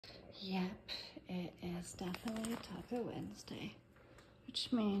Yep, it is definitely Taco Wednesday,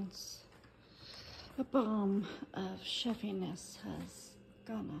 which means a bomb of chefiness has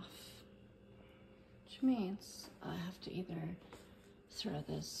gone off, which means I have to either throw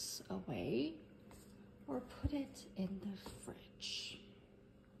this away or put it in the fridge.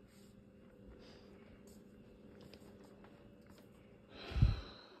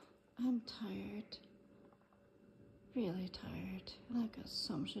 I'm tired. Really tired, and I got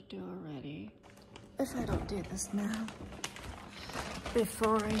so much to do already. If I don't do this now,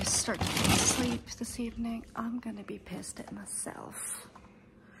 before I start to fall asleep this evening, I'm gonna be pissed at myself.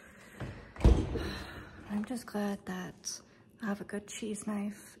 I'm just glad that I have a good cheese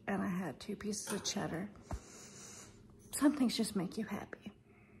knife and I had 2 pieces of cheddar. Some things just make you happy.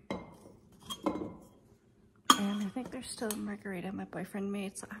 And I think there's still a margarita my boyfriend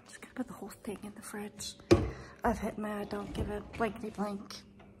made, so I'm just gonna put the whole thing in the fridge. I've hit my don't give a blankety blank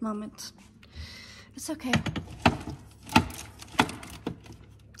moment. It's okay.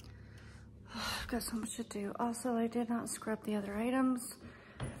 I've got so much to do. Also, I did not scrub the other items.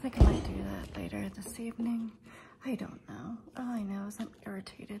 I think I might do that later this evening. I don't know. All I know is I'm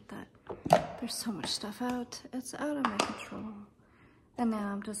irritated that there's so much stuff out. It's out of my control. And now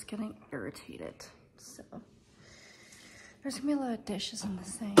I'm just getting irritated. So, there's gonna be a lot of dishes in the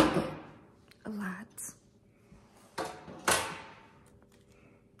sink. A lot.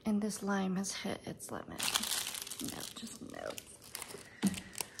 And this lime has hit its limit. No, just no.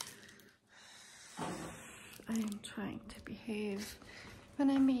 I am trying to behave. When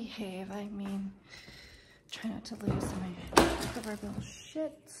I behave, I mean try not to lose my proverbial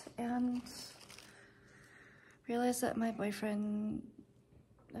shit and realize that my boyfriend,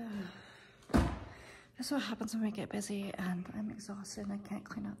 that's what happens when we get busy and I'm exhausted and I can't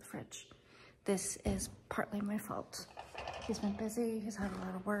clean out the fridge. This is partly my fault. He's been busy, he's had a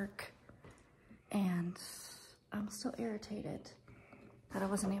lot of work, and I'm still irritated that I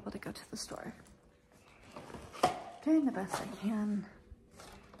wasn't able to go to the store. Doing the best I can,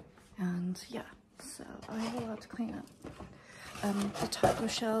 and yeah, so I have a lot to clean up. The taco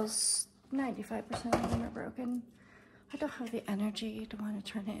shells, 95% of them are broken. I don't have the energy to want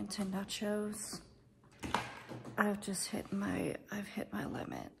to turn it into nachos. I've hit my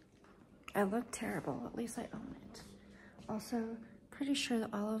limit. I look terrible, at least I own it. Also, pretty sure the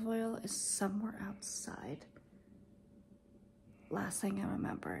olive oil is somewhere outside. Last thing I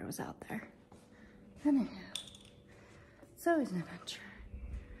remember, it was out there. Anyhow, it's always an adventure.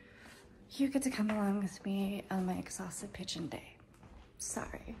 You get to come along with me on my exhausted pigeon day.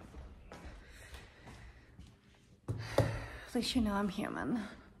 Sorry. At least you know I'm human.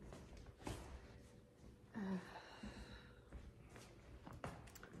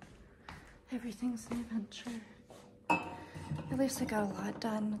 Everything's an adventure. At least I got a lot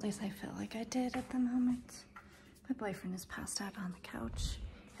done. At least I feel like I did at the moment. My boyfriend is passed out on the couch.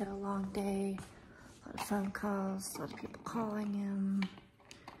 Had a long day, a lot of phone calls, a lot of people calling him.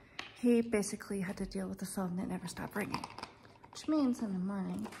 He basically had to deal with the phone that never stopped ringing, which means in the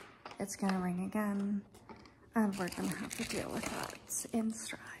morning it's gonna ring again, and we're gonna have to deal with that in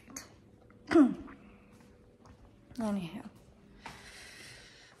stride. Anyhow,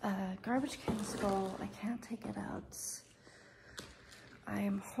 garbage can's full. I can't take it out. I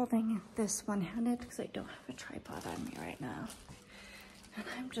am holding this one-handed because I don't have a tripod on me right now. And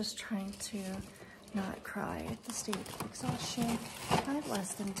I'm just trying to not cry at the state of exhaustion. I have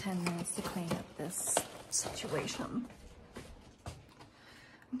less than 10 minutes to clean up this situation.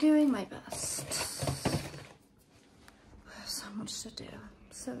 I'm doing my best. I have so much to do.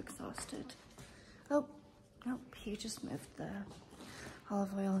 I'm so exhausted. Oh, nope, he just moved the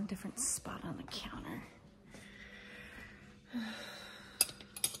olive oil in a different spot on the counter.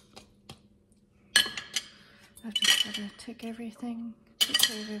 I've just got to take care of everything,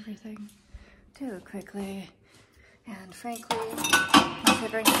 do it quickly, and frankly,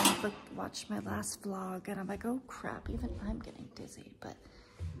 considering I watched my last vlog, and I'm like, oh crap, even I'm getting dizzy, but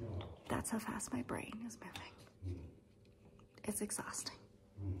that's how fast my brain is moving. It's exhausting.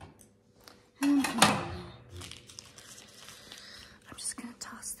 And I'm just gonna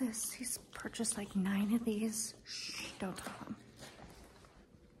toss this. He's purchased like 9 of these. Shh, don't tell him.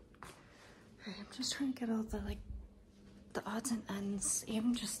 I'm just trying to get all the odds and ends,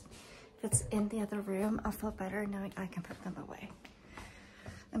 even just if it's in the other room, I'll feel better knowing I can put them away.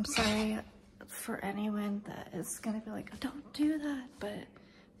 I'm sorry for anyone that is gonna be like, oh, don't do that, but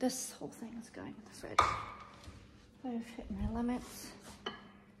this whole thing is going in the fridge. I've hit my limits.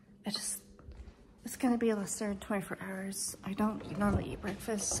 It's gonna be less than 24 hours. I don't normally eat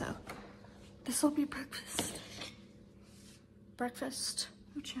breakfast, so this will be breakfast. Breakfast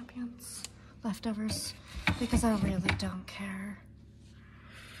No champions. Leftovers. Because I really don't care.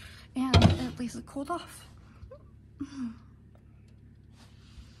 And at least it cooled off.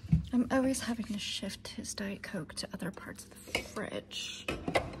 I'm always having to shift his Diet Coke to other parts of the fridge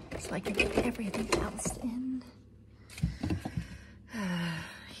so I can get everything else in.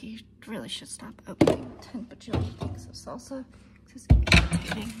 He really should stop opening 10 bajillion things of salsa because he's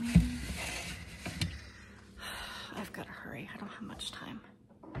kidding me. I've got to hurry. I don't have much time.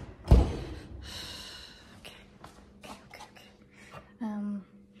 Okay.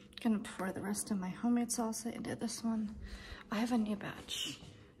 Gonna pour the rest of my homemade salsa into this one. I have a new batch.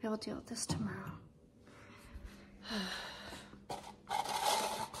 I will deal with this tomorrow.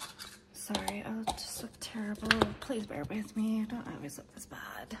 Sorry, I'll just look terrible. Please bear with me. I don't always look this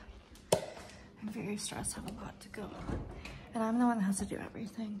bad. I'm very stressed. I have a lot to go on. And I'm the one that has to do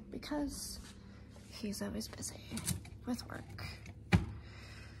everything because he's always busy with work.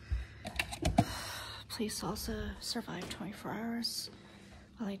 Please salsa survive 24 hours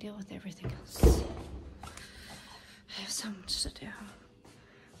while I deal with everything else. I have so much to do.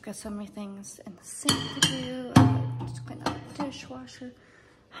 I've got so many things in the sink to do. I'm just clean out the dishwasher.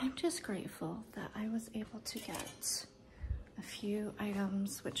 I'm just grateful that I was able to get a few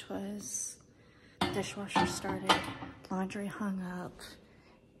items, which was dishwasher started, laundry hung up.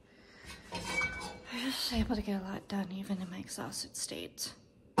 I was just able to get a lot done even in my exhausted state.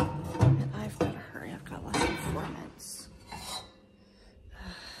 And I've got to hurry. I've got less than 4 minutes.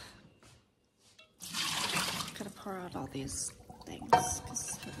 Gotta pour out all these things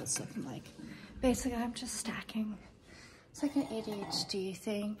because it was looking like basically I'm just stacking. It's like an ADHD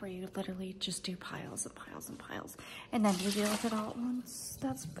thing where you literally just do piles and piles and piles and then you deal with it all at once.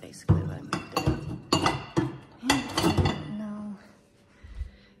 That's basically what I'm gonna do. And I don't know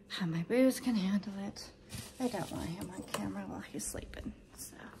how my booze can handle it. I don't want him on camera while he's sleeping,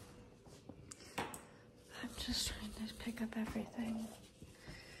 so I'm just trying to pick up everything.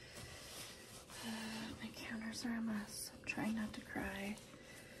 My counters are a mess. I'm trying not to cry.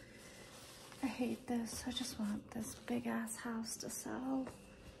 I hate this. I just want this big ass house to sell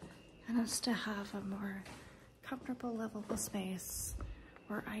and us to have a more comfortable, livable space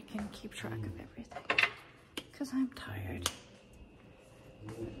where I can keep track of everything because I'm tired.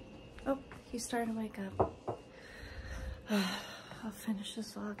 Oh, he's starting to wake up. I'll finish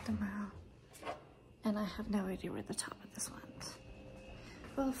this vlog tomorrow and I have no idea where the top of this went.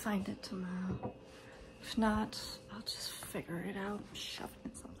 We'll find it tomorrow. If not, I'll just figure it out and shove it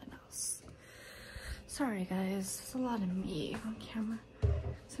in something else. Sorry guys, there's a lot of me on camera.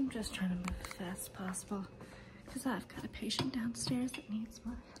 So I'm just trying to move as fast as possible because I've got a patient downstairs that needs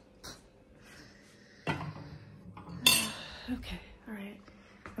my help. Okay, all right.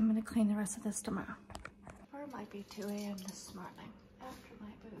 I'm gonna clean the rest of this tomorrow. Or it might be 2 a.m. this morning after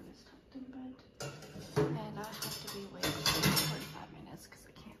my boo is tucked in bed. And I have to be awake for 45 minutes because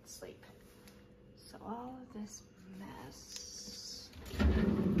I can't sleep. So all of this mess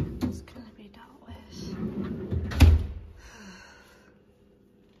is gonna be dealt with.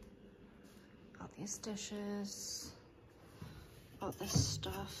 All these dishes, all this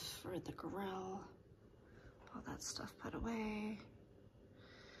stuff for the grill, all that stuff put away.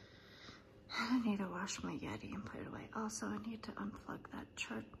 I need to wash my Yeti and put it away. Also, I need to unplug that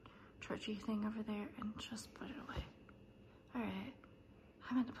chargy thing over there and just put it away. All right,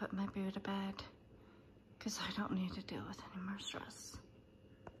 I'm gonna put my boo to bed because I don't need to deal with any more stress.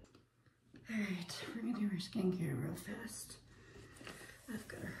 All right, we're gonna do our skincare real fast. I've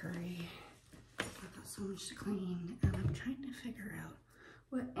gotta hurry. I've got so much to clean and I'm trying to figure out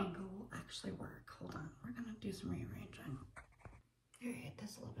what angle will actually work. Hold on, we're gonna do some rearranging. All right,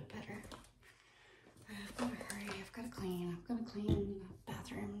 that's a little bit better. I've got to hurry, I've got to clean. I've got to clean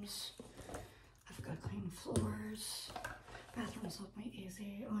bathrooms. I've got to clean floors. Bathrooms will be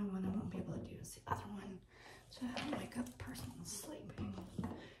easy. Only one I won't be able to do is the other one. So I have like a person sleeping.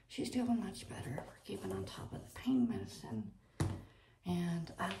 She's doing much better. We're keeping on top of the pain medicine.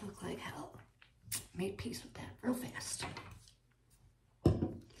 And I look like hell. Made peace with that real fast.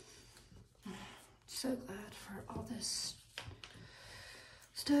 So glad for all this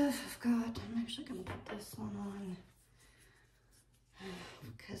stuff I've got. I'm actually gonna put this one on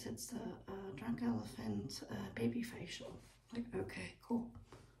because it's the Drunk Elephant baby facial. Like, okay, cool.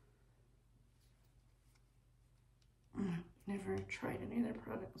 Never tried any of their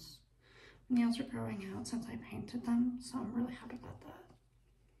products. Nails are growing out since I painted them, so I'm really happy about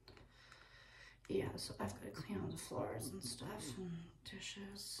that. Yeah, so I've got to clean all the floors and stuff and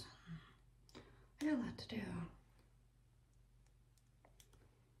dishes. I got a lot to do.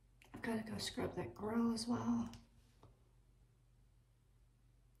 I've got to go scrub that grill as well.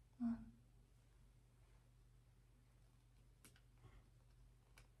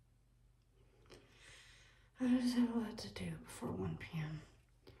 I just had a lot to do before 1 p.m.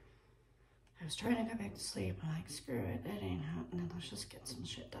 I was trying to go back to sleep. I'm like, screw it, it ain't happening. Let's just get some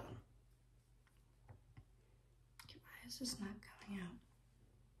shit done. Why is this not coming out?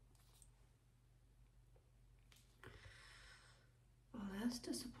 Well, that's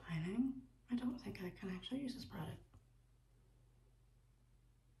disappointing. I don't think I can actually use this product.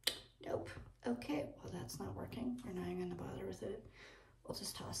 Nope. Okay, well that's not working. We're not even gonna bother with it. We'll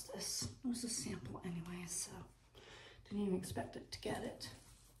just toss this. It was a sample anyway, so didn't even expect it to get it.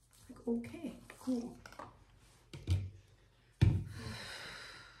 Like, okay, cool.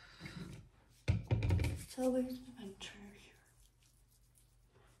 It's always an adventure here.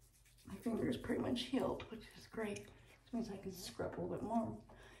 My finger is pretty much healed, which is great. This means I can scrub a little bit more.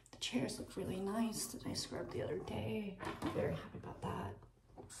 The chairs look really nice that I scrubbed the other day. I'm very happy about that.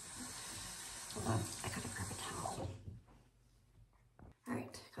 Hold on, I gotta grab a towel. All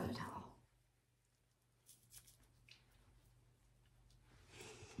right, got a towel.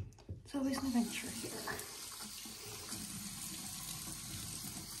 It's always an adventure here.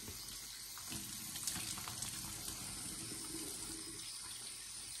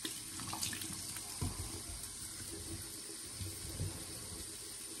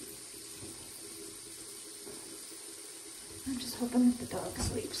 I'm just hoping that the dog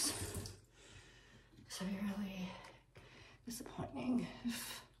sleeps. So really disappointing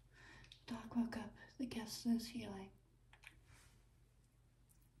if the dog woke up, the guest is healing.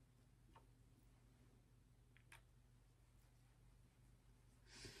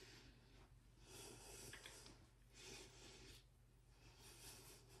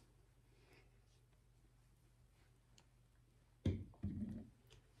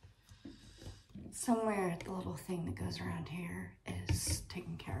 Somewhere the little thing that goes around here is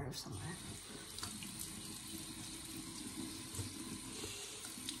taken care of somewhere.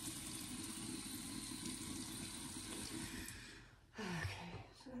 Okay,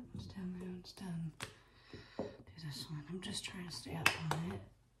 so that one's done, that one's done. Do this one. I'm just trying to stay up on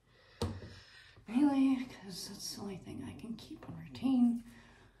it. Mainly because that's the only thing I can keep on routine.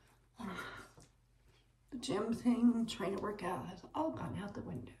 The gym thing, trying to work out, has all gone out the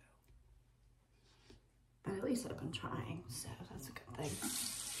window. But at least I've been trying, so that's a good thing.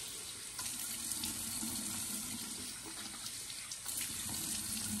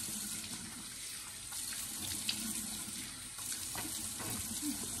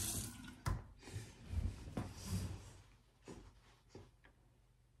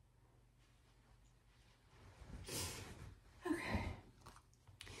 Okay.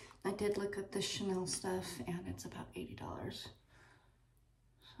 I did look up the Chanel stuff, and it's about $80.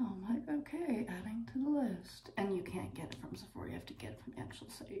 So I'm like, okay, adding to the list. And you can't get it from Sephora, you have to get it from the actual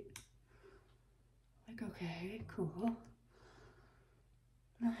site. Like, okay, cool.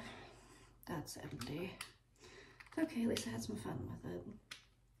 That's empty. It's okay, at least I had some fun with it.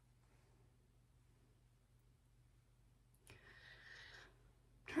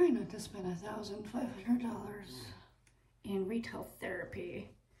 Trying not to spend $1,500 in retail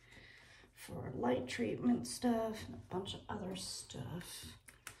therapy for light treatment stuff and a bunch of other stuff.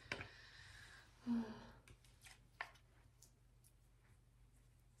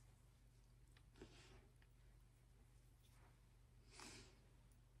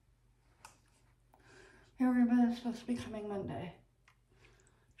 Everybody's supposed to be coming Monday,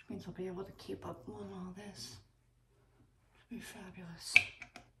 which means I'll be able to keep up on all this. It'll be fabulous.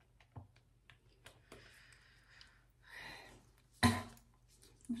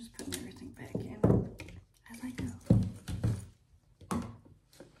 I'm just putting everything back in as I go.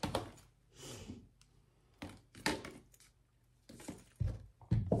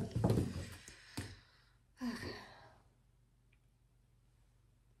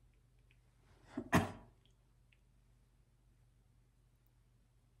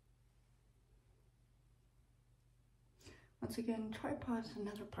 Once again, tripod is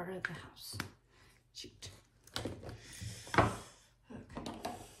another part of the house. Shoot. Okay.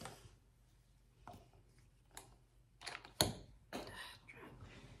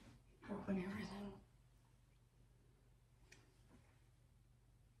 Dropping everything.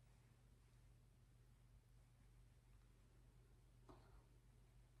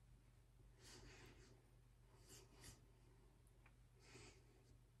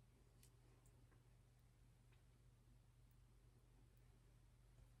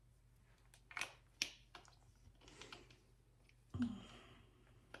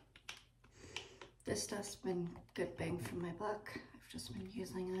 This stuff's been good bang for my buck. I've just been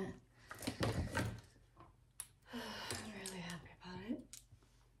using it. I'm really happy about it.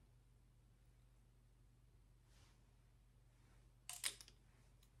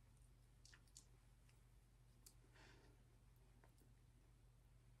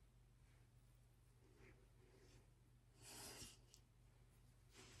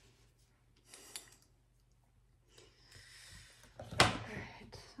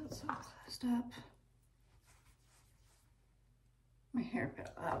 messed up. My hair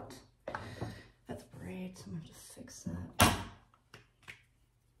fell out at the braid, so I'm gonna have to fix that.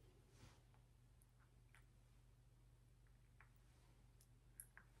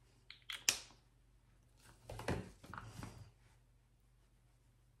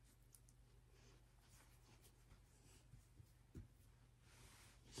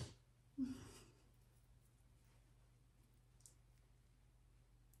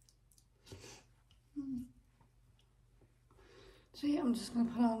 So yeah, I'm just gonna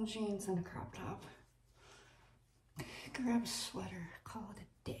put on jeans and a crop top. Grab a sweater, call it a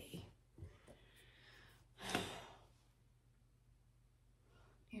day.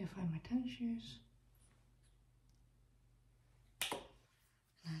 Need to find my tennis shoes.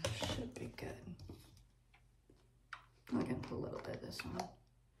 And that should be good. I'm gonna put a little bit of this on.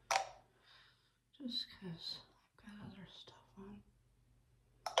 Just because I've got other stuff on.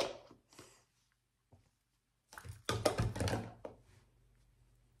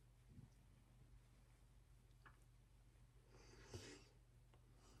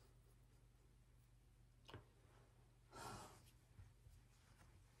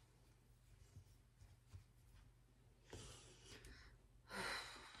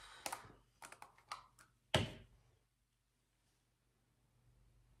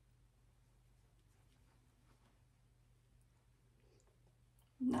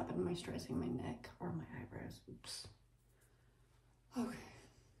 Not been moisturizing my neck or my eyebrows. Oops. Okay.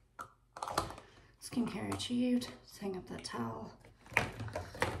 Skincare achieved. Just hang up that towel.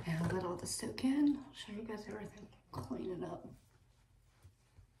 And I'll let all this soak in. I'll show you guys everything. Clean it up.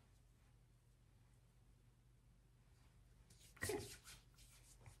 Okay.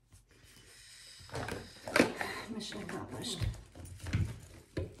 Mission accomplished.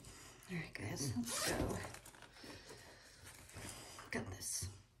 Alright guys, let's go. Got this.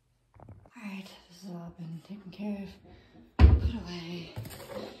 Alright, this has all been taken care of. Put away.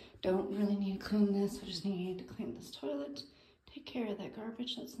 Don't really need to clean this. I just need to clean this toilet. Take care of that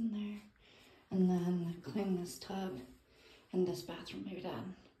garbage that's in there. And then clean this tub. And this bathroom will be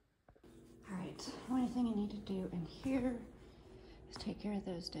done. Alright, the only thing I need to do in here is take care of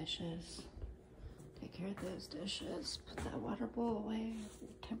those dishes. Take care of those dishes. Put that water bowl away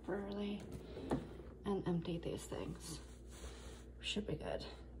temporarily. And empty these things. Should be good.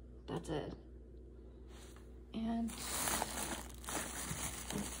 That's it. And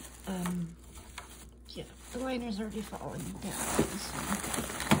yeah, the liner's already falling down.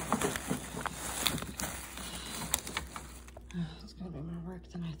 It's gonna be more work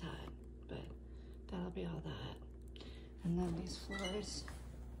than I thought, but that'll be all that. And then these floors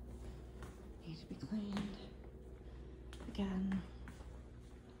need to be cleaned again,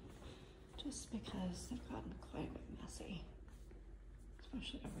 just because they've gotten quite a bit messy.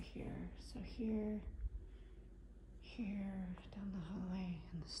 Especially over here. So here, down the hallway,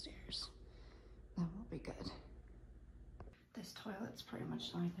 and the stairs. That will be good. This toilet's pretty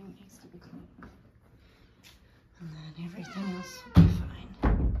much the only thing that needs to be cleaned. And then everything else will be fine.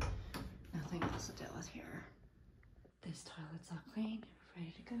 Nothing else to deal with here. This toilet's all clean,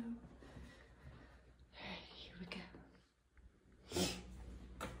 ready to go. Alright, here we go.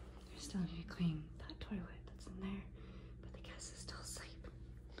 I still need to clean that toilet that's in there, but the gas is still asleep.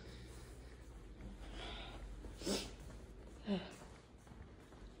 Alright.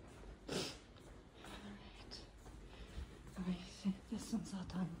 I think this one's all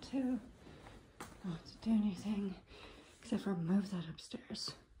done too. I don't have to do anything except for move that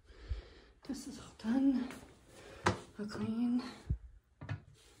upstairs. This is all done. All clean.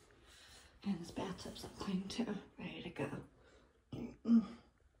 And this bathtub's all clean too. Ready to go.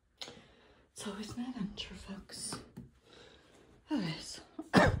 It's always my adventure, folks. Okay, so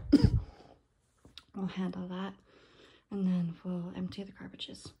we'll handle that. And then we'll empty the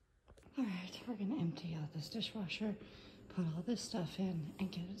garbages. All right, we're gonna empty out this dishwasher, put all this stuff in, and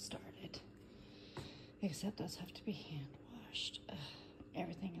get it started. Except those have to be hand washed.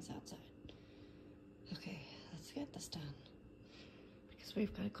 Everything is outside. Okay, let's get this done. Because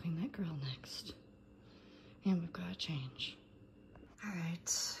we've got to clean that grill next. And we've got to change. All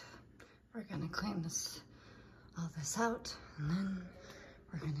right, we're gonna clean all this out, and then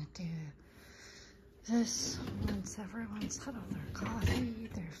we're gonna do this once everyone's had all their coffee,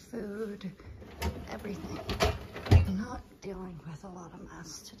 their food, everything. I'm not dealing with a lot of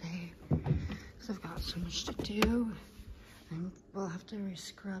mess today because I've got so much to do. And we'll have to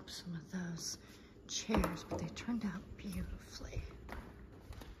re-scrub some of those chairs, but they turned out beautifully.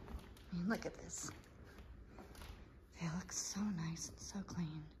 I mean, look at this. They look so nice and so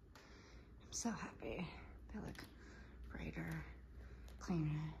clean. I'm so happy. They look brighter,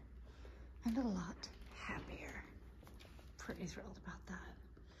 cleaner. and a lot happier. Pretty thrilled about that.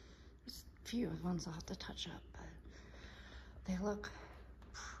 There's a few ones I'll have to touch up, but they look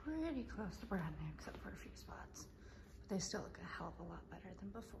pretty close to brand new except for a few spots. But they still look a hell of a lot better than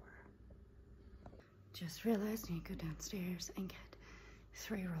before. Just realized I need to go downstairs and get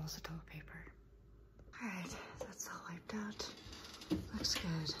 3 rolls of toilet paper. All right, that's all wiped out. Looks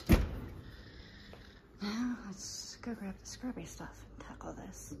good. Now let's go grab the scrubby stuff and tackle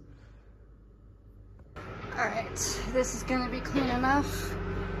this. All right, this is gonna be clean enough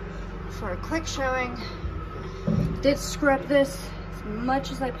for a quick showing. Did scrub this as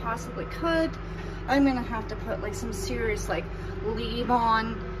much as I possibly could. I'm gonna have to put like some serious like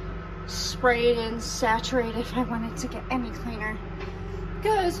leave-on, sprayed and saturated if I wanted to get any cleaner.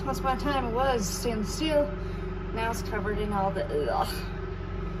 Because once upon a time it was stainless steel, now it's covered in all the ugh.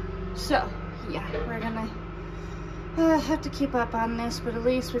 So yeah, we're gonna have to keep up on this, but at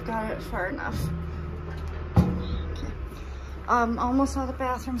least we've got it far enough. Okay. Almost all the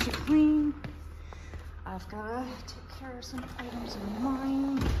bathrooms are clean. I've gotta take care of some items in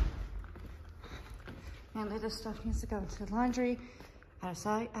mine. Mainly this stuff needs to go into the laundry. Out of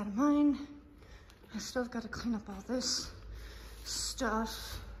sight, out of mind. I still got to clean up all this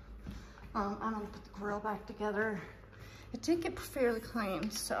stuff. I'm gonna put the grill back together. It did get fairly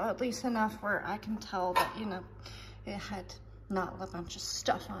clean, so at least enough where I can tell that, you know, it had not a bunch of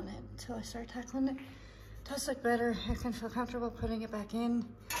stuff on it until I start tackling it. It does look better. I can feel comfortable putting it back in.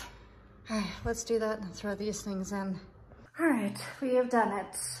 All right, let's do that and throw these things in. All right, we have done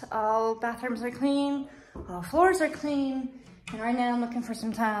it. All bathrooms are clean, all floors are clean, and right now I'm looking for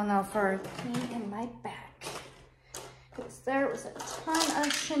some Tylenol for me and my back, because there was a ton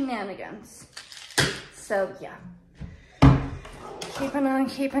of shenanigans. So yeah,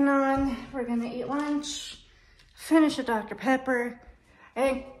 keeping on. We're gonna eat lunch, finish a Dr. Pepper,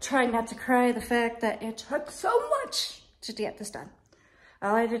 and try not to cry the fact that it took so much to get this done.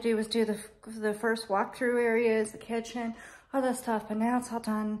 All I had to do was do the first walkthrough areas, the kitchen, all that stuff, but now it's all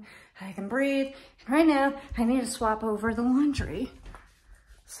done. I can breathe. And right now, I need to swap over the laundry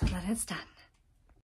so that it's done.